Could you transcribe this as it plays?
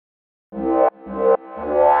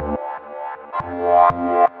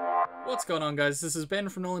What's going on, guys? This is Ben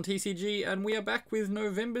from Nolan TCG, and we are back with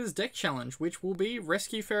November's deck challenge, which will be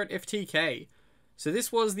Rescue Ferret FTK. So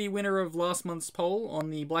this was the winner of last month's poll on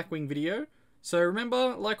the Blackwing video. So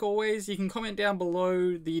remember, like always, you can comment down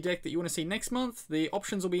below the deck that you want to see next month. The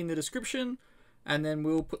options will be in the description, and then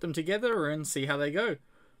we'll put them together and see how they go.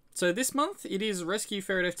 So this month, it is Rescue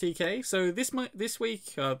Ferret FTK. So this month,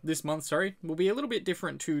 will be a little bit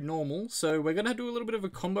different to normal. So we're going to do a little bit of a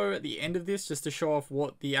combo at the end of this just to show off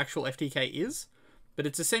what the actual FTK is. But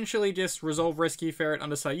it's essentially just Resolve Rescue Ferret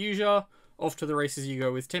under Sayuja, off to the races you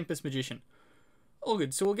go with Tempest Magician. All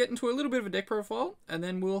good, so we'll get into a little bit of a deck profile, and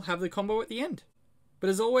then we'll have the combo at the end. But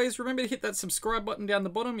as always, remember to hit that subscribe button down the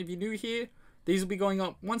bottom if you're new here. These will be going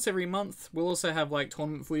up once every month. We'll also have like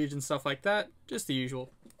tournament footage and stuff like that, just the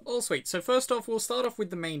usual. All sweet. So first off, we'll start off with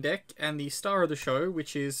the main deck and the star of the show,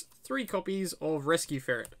 which is 3 copies of Rescue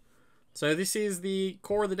Ferret. So this is the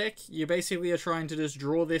core of the deck. You basically are trying to just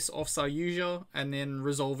draw this off Sayuja and then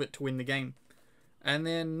resolve it to win the game. And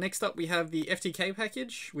then next up we have the FTK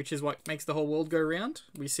package, which is what makes the whole world go round.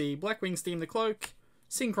 We see Blackwing Steam the Cloak,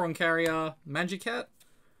 Synchron Carrier, Magicat,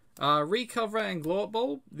 Recover and Glow Up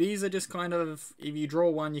Bulb. These are just kind of, if you draw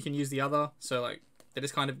one you can use the other, so like they're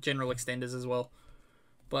just kind of general extenders as well.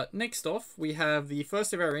 But next off, we have the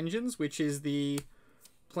first of our engines, which is the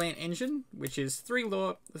Plant Engine, which is 3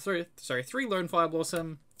 Lone Fire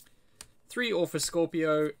Blossom, 3 Orpha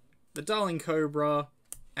Scorpio, the Darling Cobra,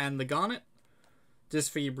 and the Garnet. Just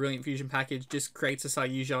for your Brilliant Fusion package, just creates a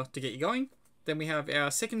Sayuja to get you going. Then we have our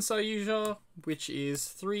second Sayuja, which is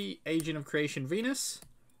 3 Agent of Creation Venus,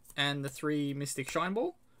 and the 3 Mystic Shine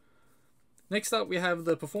Ball. Next up, we have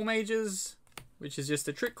the Perform Ages, which is just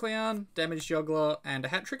a Trick Clown, Damage Juggler, and a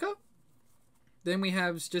Hat Tricker. Then we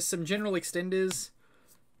have just some general extenders,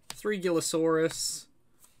 3 Gillosaurus,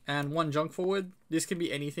 and 1 Junk Forward. This can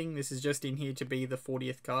be anything, this is just in here to be the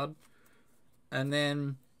 40th card. And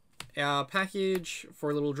then our package for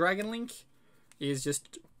a little Dragon Link is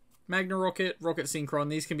just Magna Rocket, Rocket Synchron.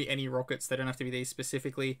 These can be any rockets, they don't have to be these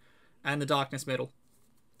specifically. And the Darkness Metal.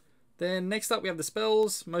 Then next up we have the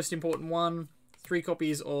spells, most important one. 3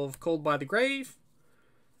 copies of Called by the Grave,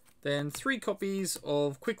 then 3 copies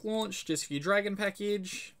of Quick Launch, just for your Dragon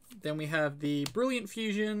package. Then we have the Brilliant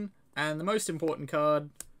Fusion, and the most important card,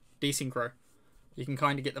 Desynchro. You can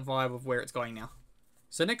kind of get the vibe of where it's going now.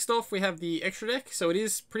 So next off, we have the extra deck. So it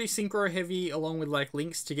is pretty synchro heavy, along with like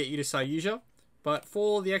links to get you to Sayuja. But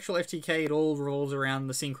for the actual FTK, it all revolves around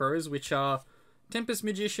the synchros, which are Tempest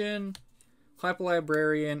Magician, Hyper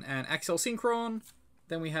Librarian, and Axel Synchron.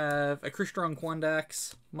 Then we have a Crystron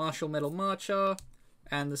Quandax, Martial Metal Marcher,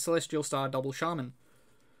 and the Celestial Star Double Shaman.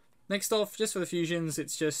 Next off, just for the fusions,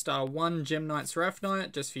 it's just 1 Gem Knight Seraph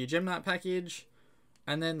Knight, just for your Gem Knight package.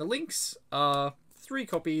 And then the links are 3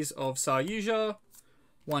 copies of Sayuja,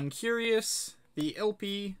 1 Curious, the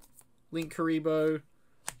LP, Link Karibo,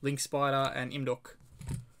 Link Spider, and Imduk.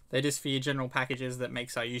 They're just for your general packages that make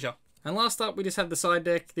Sayuja. And last up, we just have the side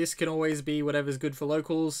deck. This can always be whatever's good for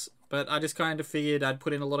locals, but I just kind of figured I'd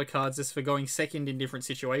put in a lot of cards just for going second in different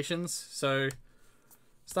situations. So,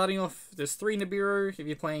 starting off, there's 3 Nibiru if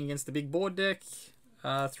you're playing against the big board deck,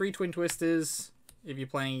 3 Twin Twisters if you're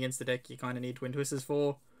playing against the deck you kind of need Twin Twisters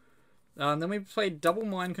for. Then we played double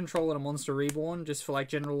Mind Control and a Monster Reborn, just for like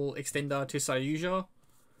general extender to Sayuja.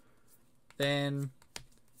 Then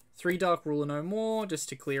 3 Dark Ruler No More, just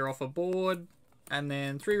to clear off a board. And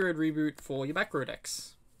then 3 Red Reboot for your back row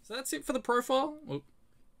decks. So that's it for the profile.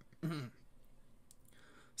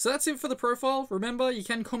 Remember, you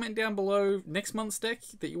can comment down below next month's deck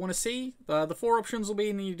that you want to see. The 4 options will be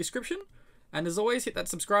in the description. And as always, hit that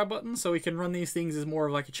subscribe button so we can run these things as more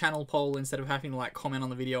of like a channel poll instead of having to like comment on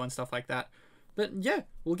the video and stuff like that. But yeah,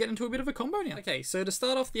 we'll get into a bit of a combo now. Okay, so to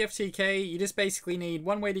start off the FTK, you just basically need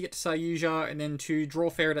 1 way to get to Sayuja and then to draw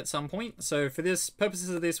Ferret at some point. So for this purposes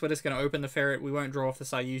of this, we're just going to open the Ferret. We won't draw off the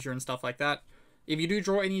Sayuja and stuff like that. If you do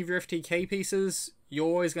draw any of your FTK pieces, you're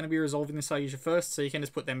always going to be resolving the Sayuja first, so you can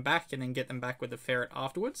just put them back and then get them back with the Ferret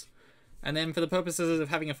afterwards. And then for the purposes of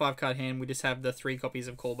having a 5-card hand, we just have the 3 copies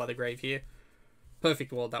of Called by the Grave here.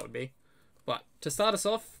 Perfect world that would be. But to start us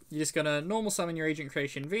off, you're just going to normal summon your Agent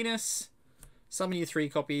Creation Venus, summon your 3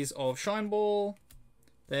 copies of Shine Ball,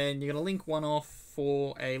 then you're going to link one off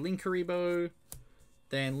for a Link Karibo,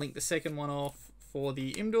 then link the second one off for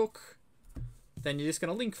the Imduk, then you're just going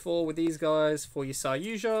to link 4 with these guys for your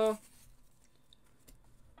Sayuja,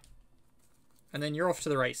 and then you're off to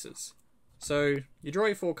the races. So you draw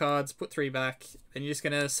your 4 cards, put 3 back, then you're just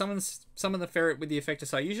going to summon the Ferret with the effect of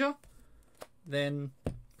Sayuja, then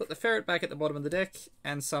put the Ferret back at the bottom of the deck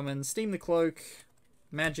and summon Steam the Cloak,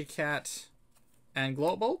 Magicat, and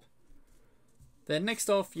Glow Up Bulb. Then next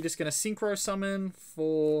off, you're just going to Synchro Summon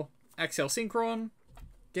for Axel Synchron.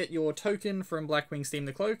 Get your token from Blackwing Steam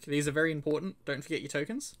the Cloak. These are very important. Don't forget your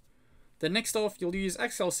tokens. Then next off, you'll use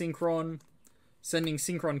Axel Synchron, sending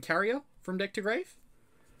Synchron Carrier from deck to grave.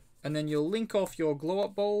 And then you'll link off your Glow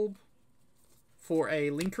Up Bulb for a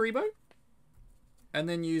Linkuriboh. And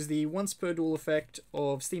then use the once per duel effect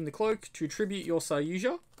of Steam the Cloak to tribute your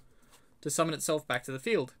Sayuja to summon itself back to the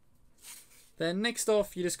field. Then next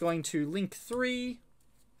off, you're just going to link 3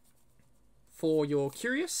 for your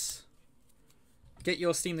Curious. Get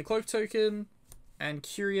your Steam the Cloak token, and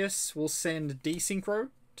Curious will send Desynchro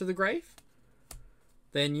to the grave.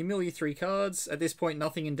 Then you mill your 3 cards. At this point,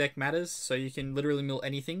 nothing in deck matters, so you can literally mill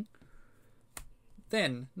anything.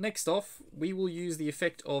 Then, next off, we will use the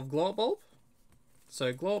effect of Glow Up Bulb.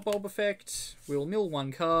 So, Glow Up Bulb effect, we'll mill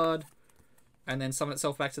 1 card, and then summon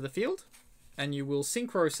itself back to the field. And you will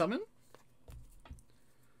Synchro Summon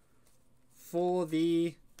for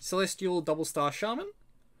the Celestial Double Star Shaman.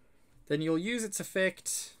 Then you'll use its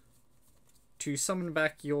effect to summon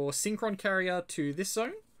back your Synchron Carrier to this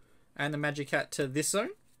zone, and the Magic Hat to this zone.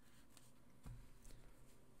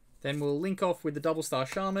 Then we'll link off with the Double Star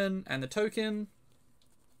Shaman and the token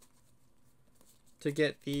to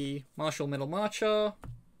get the Martial Metal Marcher,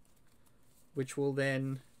 which will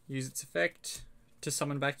then use its effect to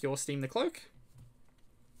summon back your Steam the Cloak.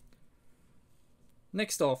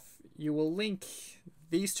 Next off, you will link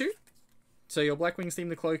these two, so your Blackwing Steam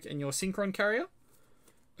the Cloak and your Synchron Carrier,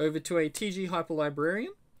 over to a TG Hyper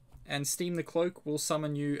Librarian, and Steam the Cloak will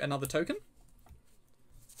summon you another token.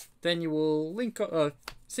 Then you will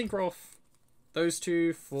synchro off those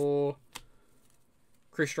two for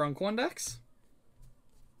Crystron Quandax,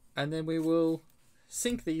 and then we will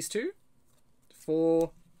sync these two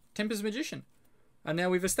for Tempest Magician. And now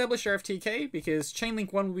we've established our FTK because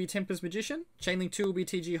Chainlink 1 will be Tempest Magician, Chainlink 2 will be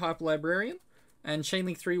TG Hyper Librarian, and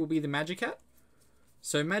Chainlink 3 will be the Magic Hat.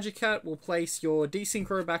 So Magic Hat will place your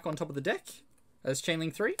Desynchro back on top of the deck as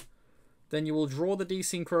Chainlink 3. Then you will draw the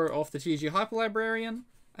Desynchro off the TG Hyper Librarian,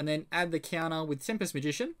 and then add the counter with Tempest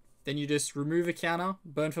Magician. Then you just remove a counter,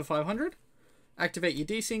 burn for 500, activate your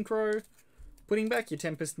Desynchro, putting back your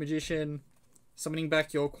Tempest Magician, summoning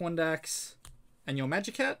back your Quandax and your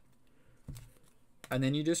Magic Hat, and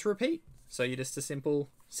then you just repeat. So you just a simple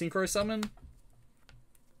Synchro Summon,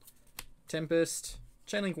 Tempest,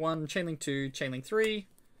 Chainlink 1, Chainlink 2, Chainlink 3,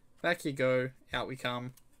 back you go, out we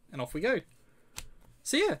come, and off we go.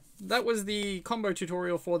 So yeah, that was the combo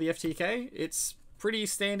tutorial for the FTK. It's pretty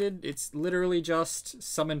standard. It's literally just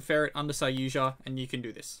summon Ferret under Sayuja, and you can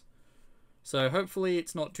do this. So hopefully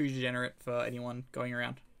it's not too degenerate for anyone going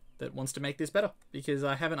around that wants to make this better, because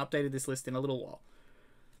I haven't updated this list in a little while.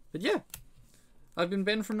 But yeah, I've been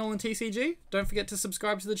Ben from Nolan TCG. Don't forget to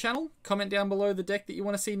subscribe to the channel, comment down below the deck that you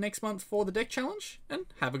want to see next month for the deck challenge, and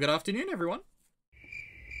have a good afternoon, everyone.